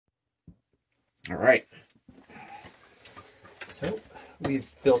All right. So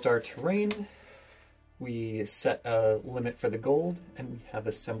we've built our terrain. We set a limit for the gold, and we have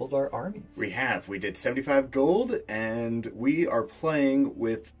assembled our armies. We have. We did 75 gold, and we are playing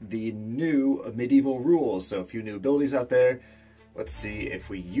with the new medieval rules. So a few new abilities out there. Let's see if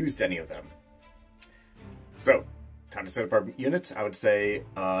we used any of them. So, time to set up our units. I would say,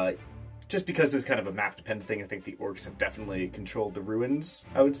 just because it's kind of a map-dependent thing, I think the orcs have definitely controlled the ruins,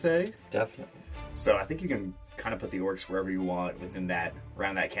 I would say. Definitely. So I think you can kind of put the orcs wherever you want within that,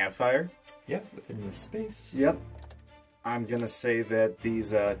 around that campfire. Yeah, within the space. Yep. I'm going to say that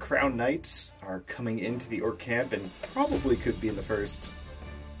these crown knights are coming into the orc camp and probably could be in the first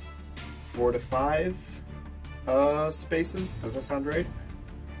 4 to 5 spaces. Does that sound right?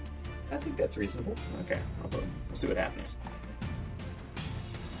 I think that's reasonable. Okay, we'll see what happens.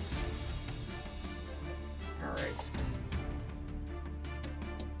 All right.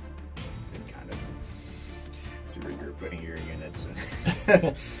 Kind of see where you're putting your units and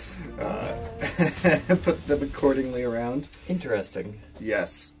put them accordingly around. Interesting.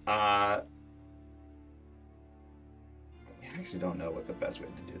 Yes. I actually don't know what the best way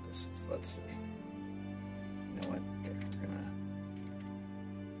to do this is. Let's see. You know what? Okay, we're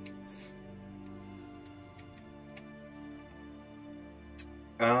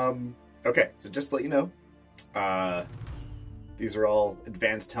gonna... Okay, so just to let you know, these are all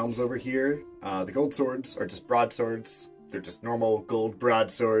advanced helms over here. The gold swords are just broadswords. They're just normal gold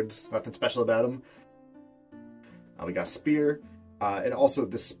broadswords. Nothing special about them. We got spear. And also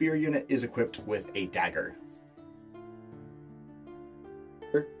the spear unit is equipped with a dagger.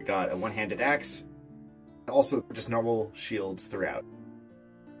 We got a one-handed axe. Also just normal shields throughout.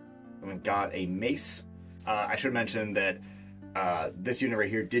 And we got a mace. I should mention that this unit right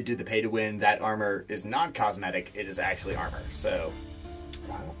here did do the pay to win. That armor is not cosmetic, it is actually armor. So,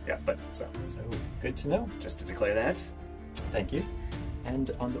 Wow. yeah, but so Good to know. just to declare that. Thank you.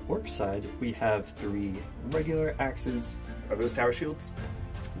 And on the orc side, we have 3 regular axes. Are those tower shields?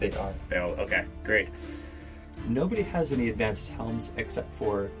 They are. Oh, okay, great. Nobody has any advanced helms except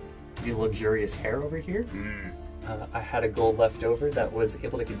for the luxurious hair over here. I had a gold left over that was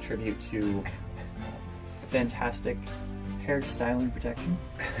able to contribute to fantastic hair styling protection.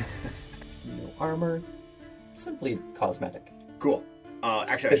 No armor, simply cosmetic. Cool.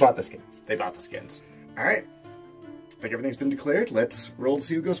 Actually, They bought the skins. They bought the skins. All right. I think everything's been declared. Let's roll to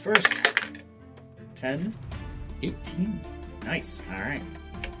see who goes first. 10. 18. Nice. All right.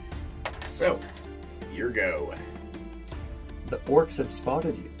 So, your go. The orcs have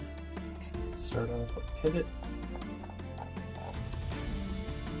spotted you. Start off a pivot.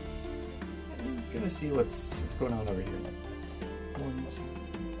 I'm gonna see what's going on over here. 1, 2,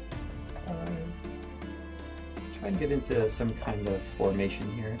 5. Try and get into some kind of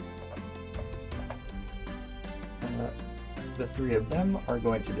formation here. The 3 of them are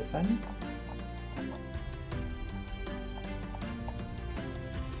going to defend.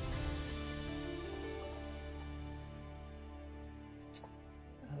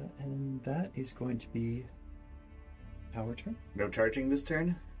 And that is going to be our turn. No charging this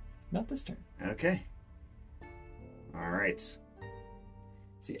turn? Not this turn. Okay. All right.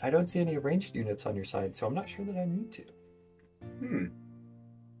 See, I don't see any ranged units on your side, so I'm not sure that I need to.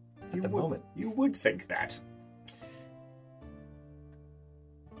 At the moment. You would think that.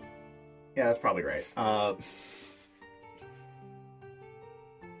 Yeah, that's probably right. All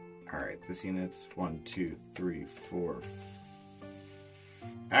right, this unit's 1, 2, 3, 4.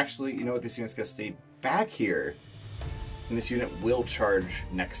 Actually, you know what? This unit's gonna stay back here, and this unit will charge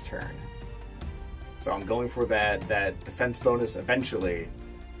next turn. So I'm going for that defense bonus eventually.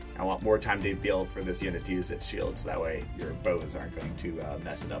 I want more time to be able for this unit to use its shields. That way, your bows aren't going to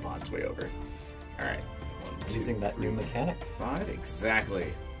mess it up on its way over. All right. 1, 2, Using that 3, new mechanic. 5,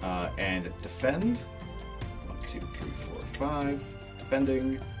 exactly. And defend. 1, 2, 3, 4, 5.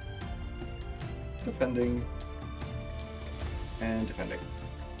 Defending. Defending. And defending.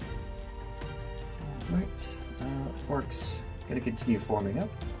 Right. Orcs gonna continue forming up.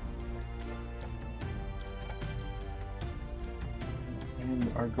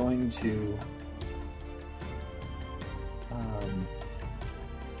 And are going to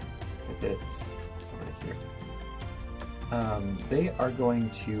pivot over here. They are going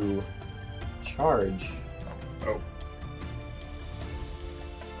to charge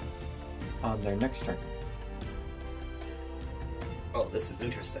on their next turn. Oh, this is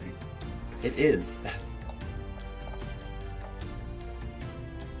interesting. It is.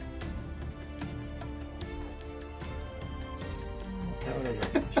 Out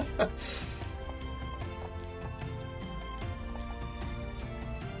of range.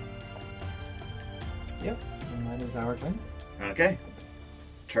 Yep, and that is our turn. Okay.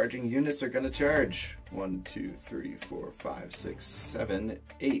 Charging units are going to charge. 1, 2, 3, 4, 5, 6, 7,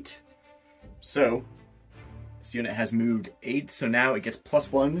 8. So, this unit has moved 8, so now it gets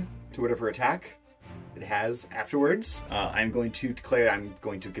 +1 to whatever attack it has afterwards. I'm going to declare I'm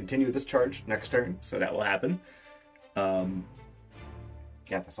going to continue this charge next turn, so that will happen. Yeah,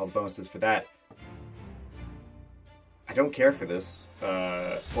 that's all the bonuses for that. I don't care for this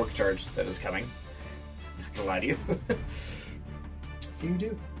orc charge that is coming. I'm not gonna lie to you. If you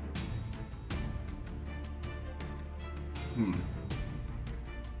do.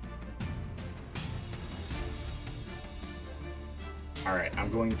 Alright,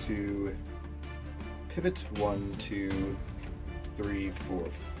 I'm going to pivot 1, 2, 3, 4,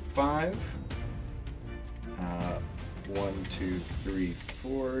 5. 1, 2, 3,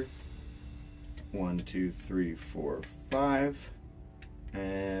 4. 1, 2, 3, 4, 5.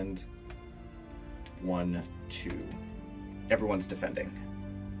 And 1, 2. Everyone's defending.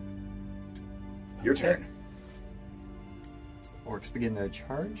 Your turn. So the orcs begin their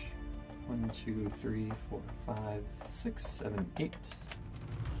charge. 1, 2, 3, 4, 5, 6, 7, 8.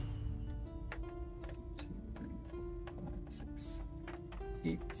 2, 3, 4, 5, 6,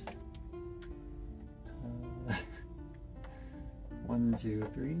 8. 1, 2,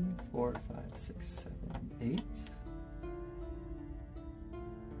 3, 4, 5, 6, 7, 8.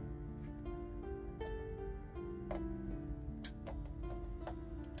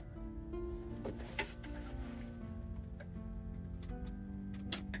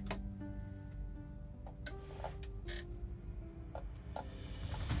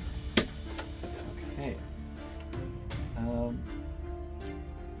 Okay.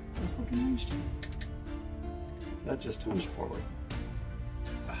 Is this looking ranged? That just hunched forward.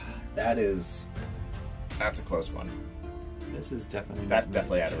 That's a close one. This is definitely That's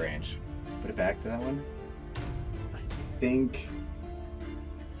definitely out of range. Put it back to that one. I think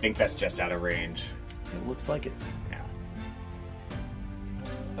that's just out of range. It looks like it. Yeah.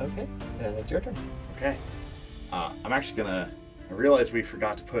 Okay, and it's your turn. Okay. I'm actually gonna. I realized we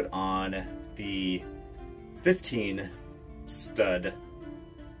forgot to put on the 15 stud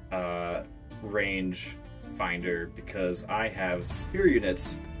range finder because I have spear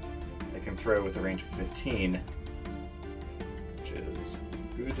units I can throw with a range of 15, which is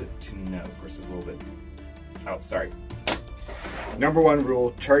good to know. Of course, it's a little bit. Oh, sorry. Number 1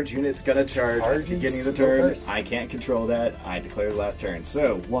 rule: charge units gonna charge at the beginning of the turn. First. I can't control that. I declare the last turn.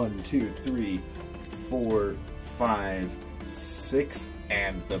 So 1, 2, 3, 4, 5, 6,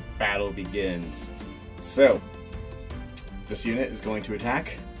 and the battle begins. So this unit is going to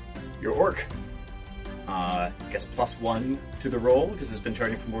attack your orc. Gets +1 to the roll because it's been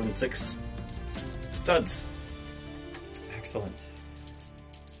charging for more than 6 studs. Excellent.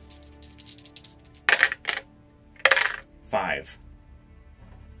 5.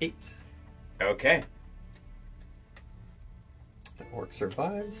 8. Okay. The orc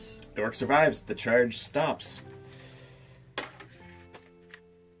survives. The orc survives. The charge stops.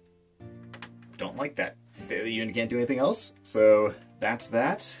 Don't like that. The unit can't do anything else, so that's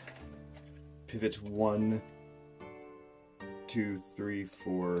that. Pivot 1, 2, 3,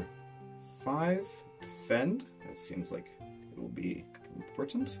 4, 5. Defend. That seems like it will be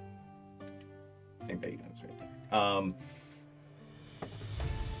important. I think that unit's right there.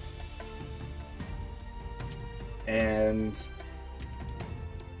 And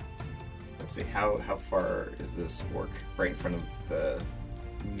let's see, how far is this orc right in front of the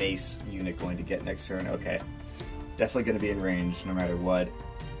mace unit going to get next turn? Okay. Definitely going to be in range no matter what.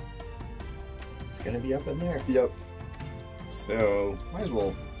 It's going to be up in there. Yep. So, might as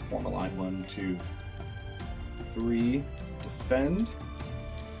well form a line. 1, 2, 3. Defend.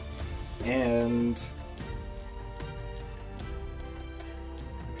 And...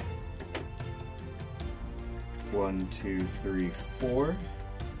 1, 2, 3, 4.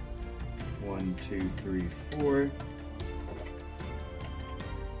 1, 2, 3, 4.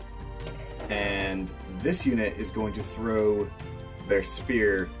 And this unit is going to throw their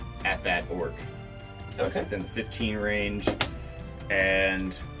spear at that orc. So it's within the 15 range.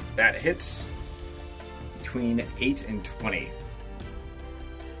 And that hits between 8 and 20.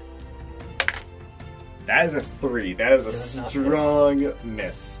 That is a 3. That is a strong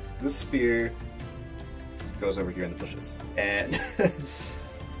miss. This spear goes over here in the bushes. And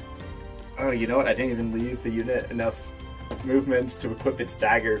oh, you know what? I didn't even leave the unit enough movements to equip its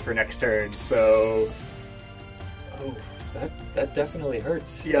dagger for next turn, so... Oh, that definitely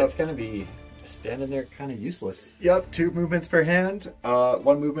hurts. Yep. It's gonna be standing there kind of useless. Yep, 2 movements per hand, 1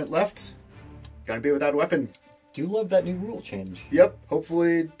 movement left. Gonna be without a weapon. do love that new rule change. Yep,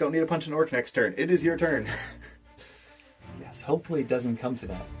 hopefully don't need to punch an orc next turn. It is your turn. Yes, hopefully it doesn't come to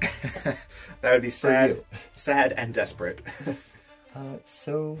that. That would be sad, sad and desperate.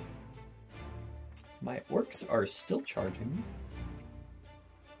 So, my orcs are still charging.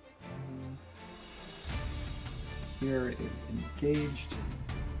 Here is engaged.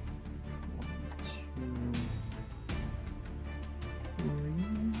 1, 2, 3.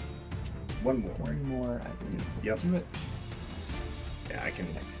 One more. One more, I believe. Yep. Do it. Yeah, I can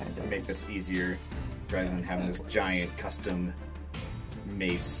kind of make this easier rather than having this giant custom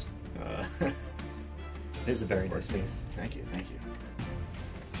mace. It is a very nice mace. Thank you, thank you.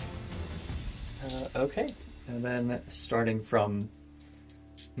 Okay, and then starting from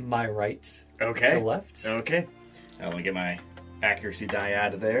my right Okay. to left. Okay. I want to get my accuracy die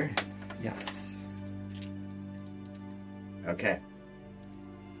out of there. Yes. Okay.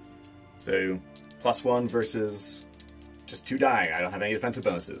 So, +1 versus just 2 die. I don't have any defensive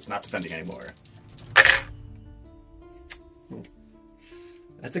bonuses. Not defending anymore.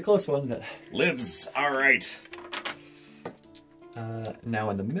 That's a close one. Lives. All right.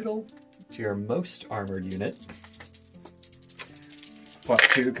 Now in the middle, to your most armored unit.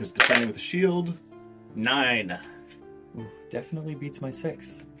 +2 because defending with a shield. 9. Ooh, definitely beats my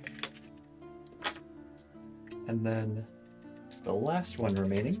 6. And then the last one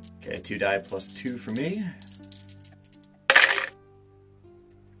remaining. Okay, 2 die +2 for me.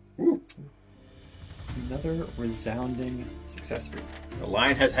 Ooh. Another resounding success for you. The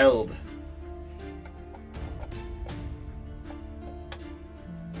line has held.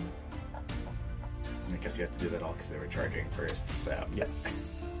 I guess you have to do that all because they were charging first, so.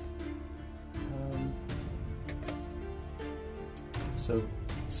 Yes. So,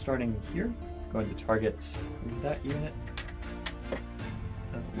 starting here, going to target that unit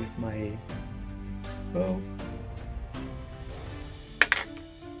with my bow.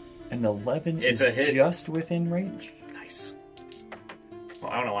 An 11 It's is a hit. just within range. Nice.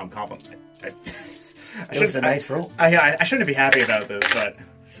 Well, I don't know why I'm complimenting. It was a nice roll. I shouldn't be happy about this, but...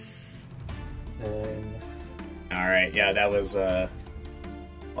 And Alright, yeah, that was, well,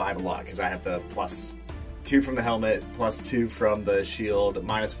 I have a lot, because I have the +2 from the helmet, +2 from the shield,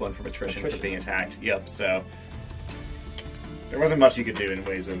 -1 from attrition for being attacked. Yep, so... There wasn't much you could do in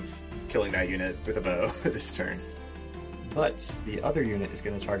ways of killing that unit with a bow this turn. but the other unit is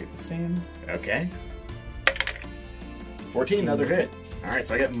going to target the same. Okay. 14, another hit. Alright,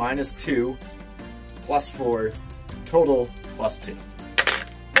 so I get -2, +4, total +2.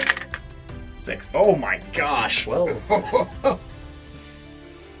 6. Oh my gosh! 12.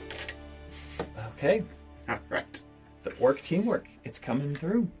 Okay. Alright. The orc teamwork. It's coming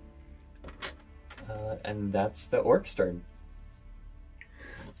through. And that's the orc turn.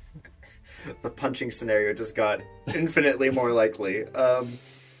 The punching scenario just got infinitely more likely. Alright,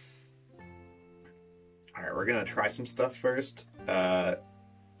 we're gonna try some stuff first.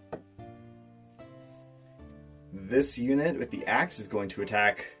 This unit with the axe is going to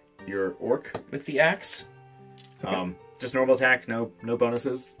attack your orc with the axe. Okay. Just normal attack, no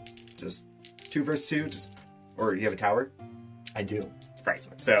bonuses. Just 2 versus 2, just, or you have a tower? I do. Right,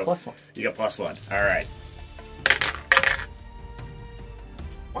 so +1. you got +1. Alright.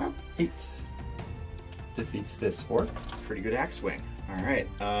 Wow. 8 defeats this orc. Pretty good axe swing. Alright,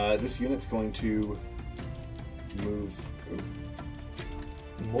 this unit's going to move. Ooh.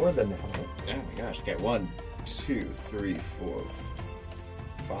 More than the helmet. Oh my gosh, okay, 1, 2, 3, 4,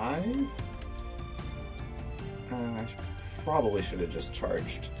 5. I probably should have just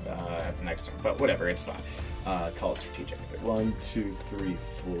charged at the next turn, but whatever, it's fine. Call it strategic. 1, 2, 3,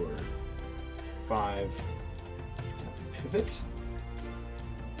 4, 5. Pivot.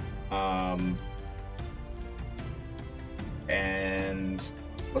 And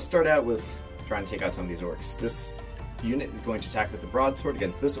let's start out with trying to take out some of these orcs. This unit is going to attack with the broadsword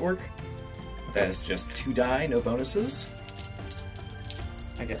against this orc. That is just 2 die, no bonuses.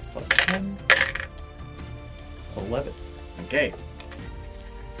 I get +10. 11. Okay.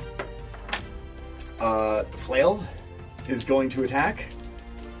 The flail is going to attack.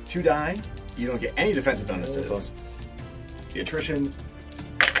 2 die. You don't get any defensive bonuses. Bonus. The attrition.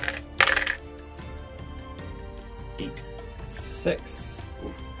 8. 6.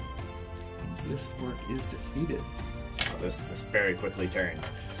 Means this orc is defeated. Oh, this very quickly turned.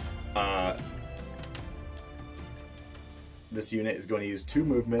 This unit is going to use 2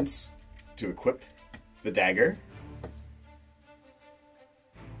 movements to equip the dagger.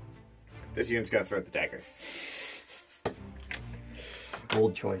 This unit's going to throw the dagger.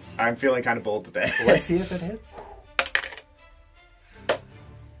 Bold choice. I'm feeling kind of bold today. Let's see if it hits.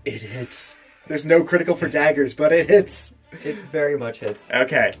 It hits. There's no critical for daggers, but it hits. It very much hits.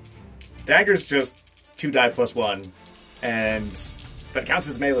 Okay. Dagger's just 2 die plus 1, but it counts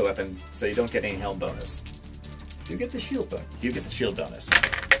as a melee weapon, so you don't get any helm bonus. You get the shield bonus. You get the shield bonus.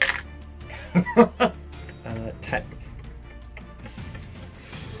 10.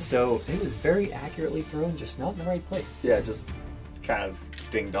 So it was very accurately thrown, just not in the right place. Yeah, just kind of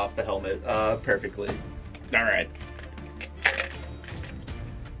dinged off the helmet perfectly. All right.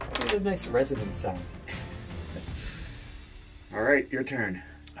 What a nice resonant sound. All right, your turn.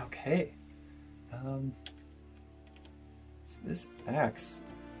 Okay. So this axe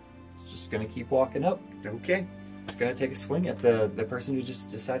is just gonna keep walking up. Okay. It's gonna take a swing at the person who just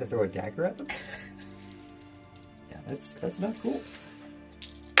decided to throw a dagger at them. Yeah, that's not cool.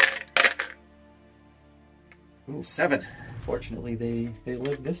 Ooh, 7. Fortunately, they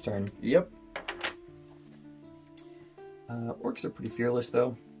lived this turn. Yep. Orcs are pretty fearless,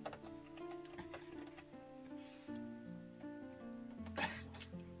 though.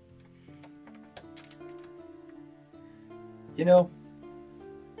 You know,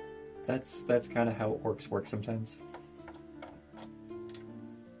 that's kind of how orcs work sometimes.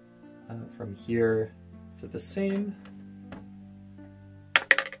 From here to the same.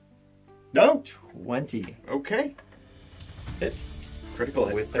 No. 20. Okay. Hits. Critical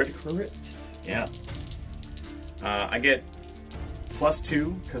hit. With a crit. Yeah. I get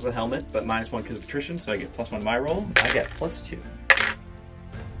 +2 because of the helmet, but -1 because of attrition, so I get +1 to my roll. I get +2.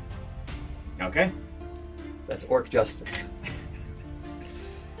 Okay. That's orc justice.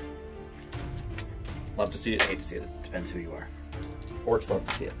 Love to see it, hate to see it. Depends who you are. Orcs love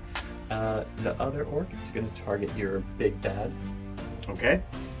to see it. The other orc is going to target your big bad. Okay.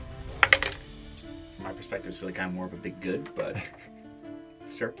 From my perspective, it's really kind of more of a big good, but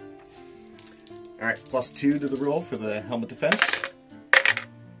sure. All right, +2 to the roll for the helmet defense.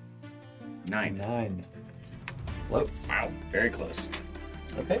 9. 9. Close. Wow, very close.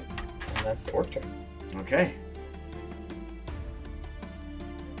 Okay, and that's the orc turn. Okay.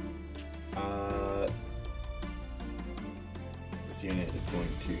 This unit is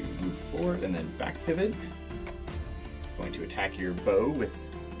going to move forward and then back pivot. It's going to attack your bow with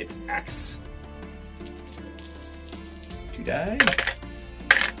its axe. So, 2 die.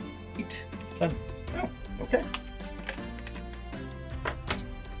 8. 10. Oh, okay.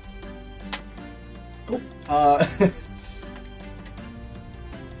 Cool.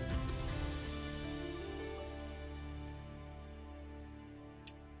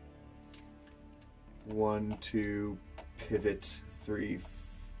 1, 2, pivot, 3.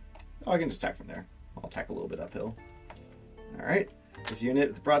 Oh, I can just attack from there. I'll attack a little bit uphill. All right. This unit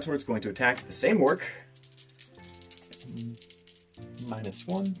with the broadsword is going to attack the same orc.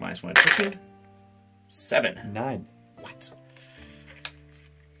 -1. -1 attrition. 7. 9. What?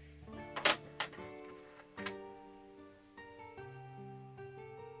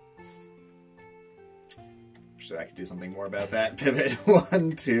 So I could do something more about that. Pivot.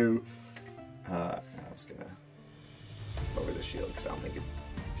 1, 2. I was gonna lower the shield because I don't think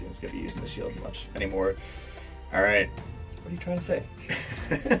it's gonna be using the shield much anymore. All right. What are you trying to say?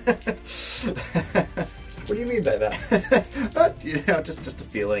 What do you mean by that? You know, just a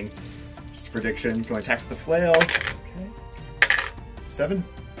feeling, just a prediction. Going to attack with the flail. Okay. 7.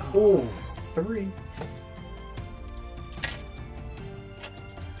 Oh, 3.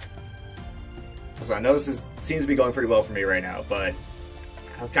 So I know this seems to be going pretty well for me right now, but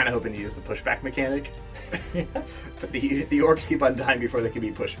I was kind of hoping to use the pushback mechanic. But the orcs keep on dying before they can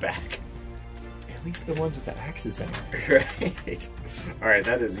be pushed back. At least the ones with the axes anyway. Right. All right,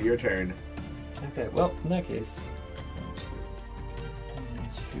 that is your turn. Okay, well, in that case, 1,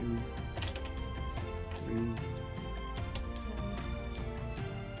 2, 3.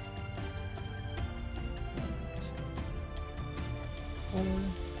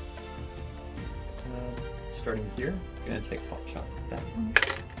 Starting here, gonna take pot shots at that one.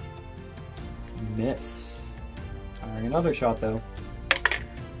 Miss. Firing another shot though.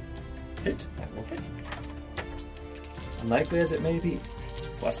 Hit. That will hit. Unlikely as it may be.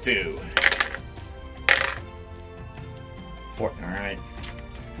 +2. 4. All right.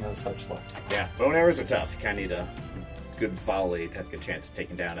 No such luck. Yeah, bone arrows are tough. You kind of need a good volley to have a good chance of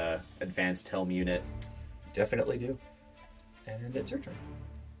taking down a advanced helm unit. Definitely do. And it's your turn.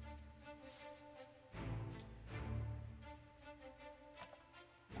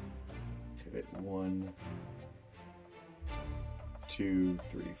 Pivot 1, 2,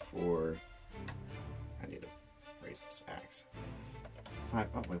 3, 4. I need to raise this axe. 5.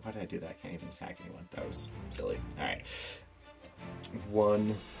 Oh wait, why did I do that? I can't even attack anyone. That was silly. All right.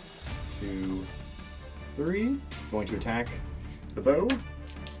 1, 2, 3. Going to attack the bow.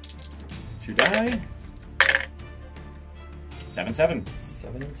 2 die. 7, 7.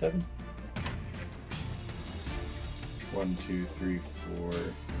 7 and 7. 1, 2, 3, 4.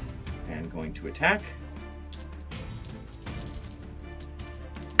 And going to attack.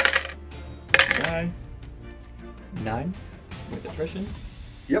 2 die. 9 with attrition.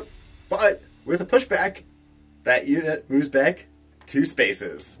 Yep. But with a pushback, that unit moves back 2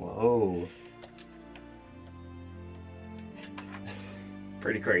 spaces. Whoa.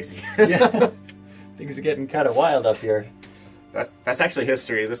 Pretty crazy. Yeah. Things are getting kind of wild up here. That's actually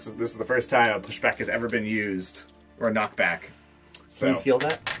history. This is the first time a pushback has ever been used, or a knockback. So Can you feel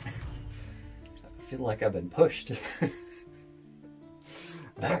that? I feel like I've been pushed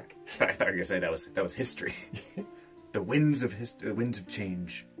back. I thought you were gonna say that was history. The winds of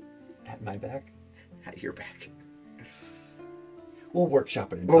change. At my back. At your back. We'll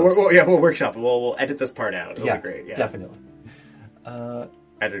workshop it in We'll post. workshop it. We'll edit this part out. It'll be great. Yeah, definitely.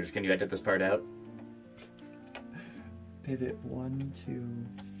 Editors, can you edit this part out? Pivot 1, 2,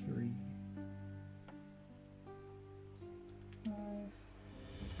 3, 5,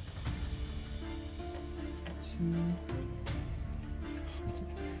 2.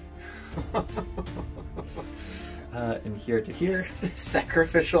 And here to here.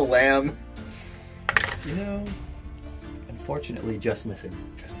 Sacrificial lamb. You know, unfortunately, just missing.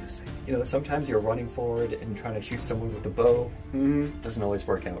 Just missing. You know, sometimes you're running forward and trying to shoot someone with a bow. Mm-hmm. Doesn't always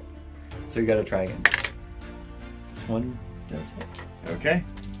work out. So you gotta try again. This one does hit. Okay.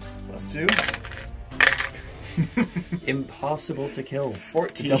 +2. Impossible to kill.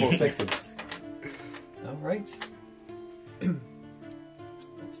 14. Double 6s. Alright.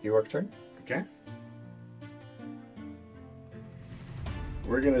 It's the orc turn. Okay.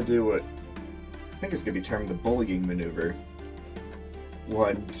 We're gonna do what I think is gonna be termed the bullying maneuver.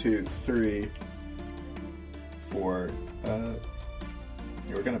 1, 2, 3, 4.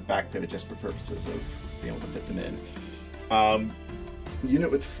 We're gonna back pivot just for purposes of being able to fit them in. Unit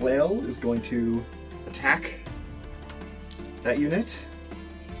with flail is going to attack that unit.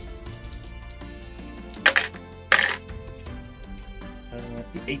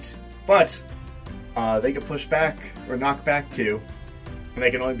 Eight. But they can push back or knock back 2, and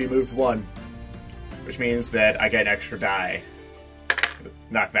they can only be moved 1, which means that I get an extra die for the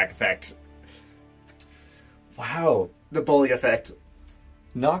knockback effect. Wow. The bully effect.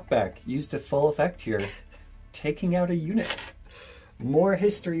 Knockback used to full effect here. Taking out a unit. More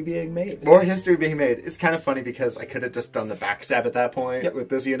history being made. More history being made. It's kind of funny because I could have just done the backstab at that point with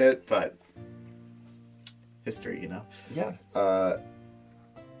this unit, but history, you know? Yeah.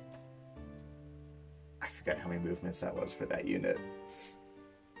 I forgot how many movements that was for that unit.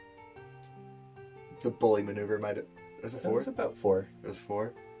 The bully maneuver might have... Was it 4? It was about 4. It was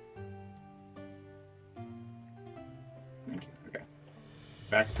 4? Thank you. Okay.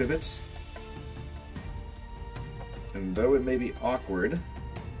 Back pivot. And though it may be awkward,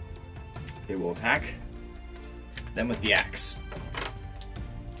 it will attack. Then with the axe.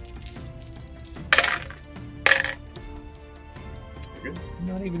 You're good.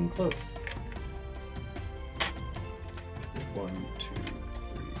 Not even close. 1, 2, 3,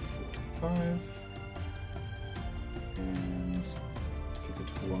 4, 5. And pivot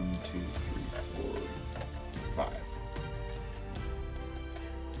 1, 2, 3, 4, 5.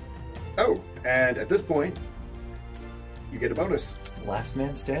 Oh, and at this point, you get a bonus. Last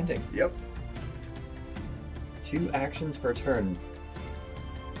man standing. Yep. 2 actions per turn.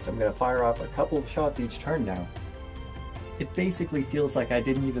 So I'm going to fire off a couple of shots each turn now. It basically feels like I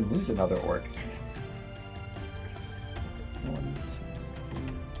didn't even lose another orc. 1, 2,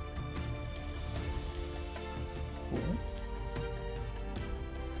 3,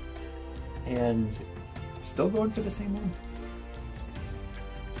 4. And still going for the same one.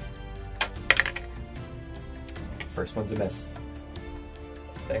 First one's a miss.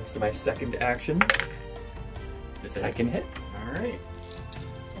 Thanks to my second action, I can hit. Alright.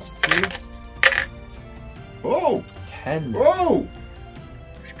 +2. Whoa! 10. Whoa!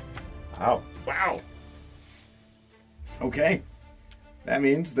 Wow. Wow. Okay. That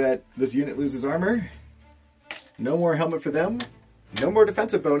means that this unit loses armor. No more helmet for them. No more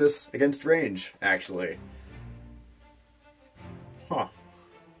defensive bonus against range, actually. Huh.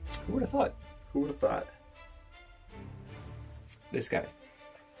 Who would have thought? Who would have thought? This guy.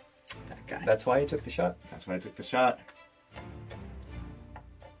 That guy. That's why he took the shot. That's why I took the shot.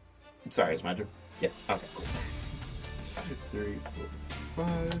 I'm sorry, it's my turn. Yes. Okay, cool. 3, 4,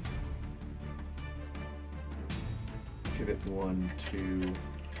 5. Pivot 1, 2,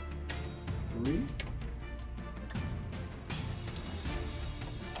 3. 1,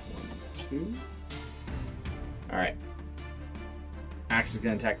 2. Alright. Axe is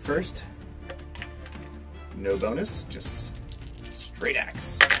going to attack first. no bonus, just straight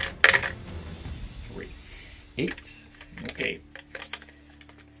axe. 3. 8. Okay.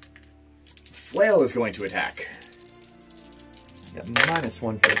 Flail is going to attack. Got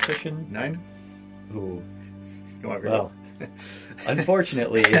 -1 for attrition. 9. Ooh. Go on, Well,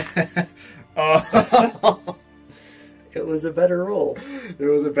 unfortunately, oh. it was a better roll. It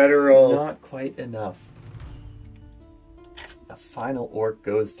was a better roll. Not quite enough. The final orc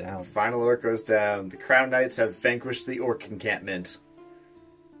goes down. Final orc goes down. The Crown Knights have vanquished the orc encampment.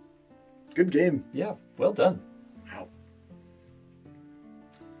 Good game. Yeah, well done. Wow.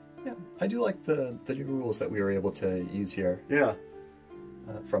 Yeah, I do like the new rules that we were able to use here. Yeah.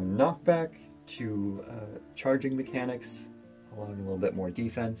 From knockback to charging mechanics, allowing a little bit more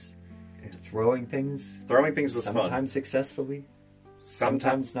defense, to throwing things. Throwing things was sometimes fun. Successfully,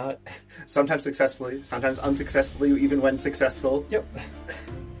 sometimes not. Sometimes successfully, sometimes unsuccessfully, even when successful. Yep.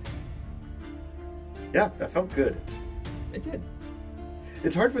 Yeah, that felt good. It did.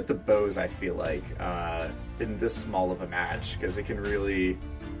 It's hard with the bows, I feel like, in this small of a match, because it can really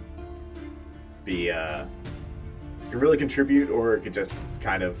be, can really contribute, or it could just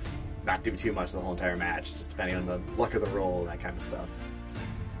kind of not do too much the whole entire match, just depending on the luck of the roll and that kind of stuff.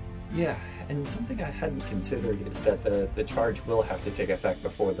 Yeah, and something I hadn't considered is that the charge will have to take effect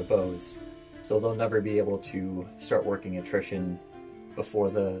before the bows, so they'll never be able to start working attrition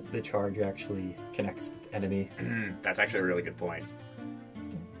before the charge actually connects with the enemy. That's actually a really good point.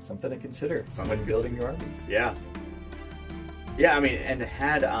 Something to consider Something when to building your armies. Yeah. Yeah, I mean, and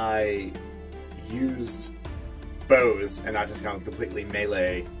had I used bows and not just gone with completely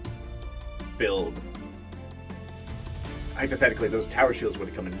melee build, hypothetically, those tower shields would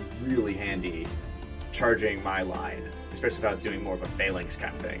have come in really handy charging my line, especially if I was doing more of a phalanx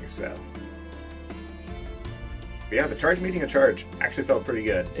kind of thing, so. But yeah, the charge meeting a charge actually felt pretty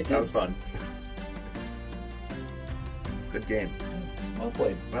good. That was fun. Good game. Well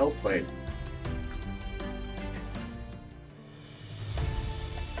played. Well played.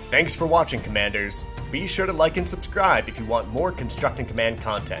 Thanks for watching, Commanders. Be sure to like and subscribe if you want more Construct and Command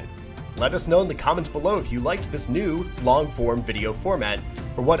content. Let us know in the comments below if you liked this new long-form video format,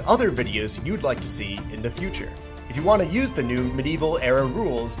 or what other videos you'd like to see in the future. If you want to use the new medieval era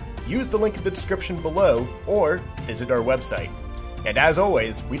rules, use the link in the description below, or visit our website. And as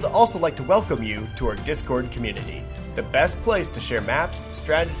always, we'd also like to welcome you to our Discord community, the best place to share maps,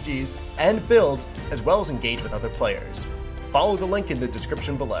 strategies, and builds, as well as engage with other players. Follow the link in the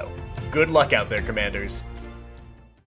description below. Good luck out there, Commanders!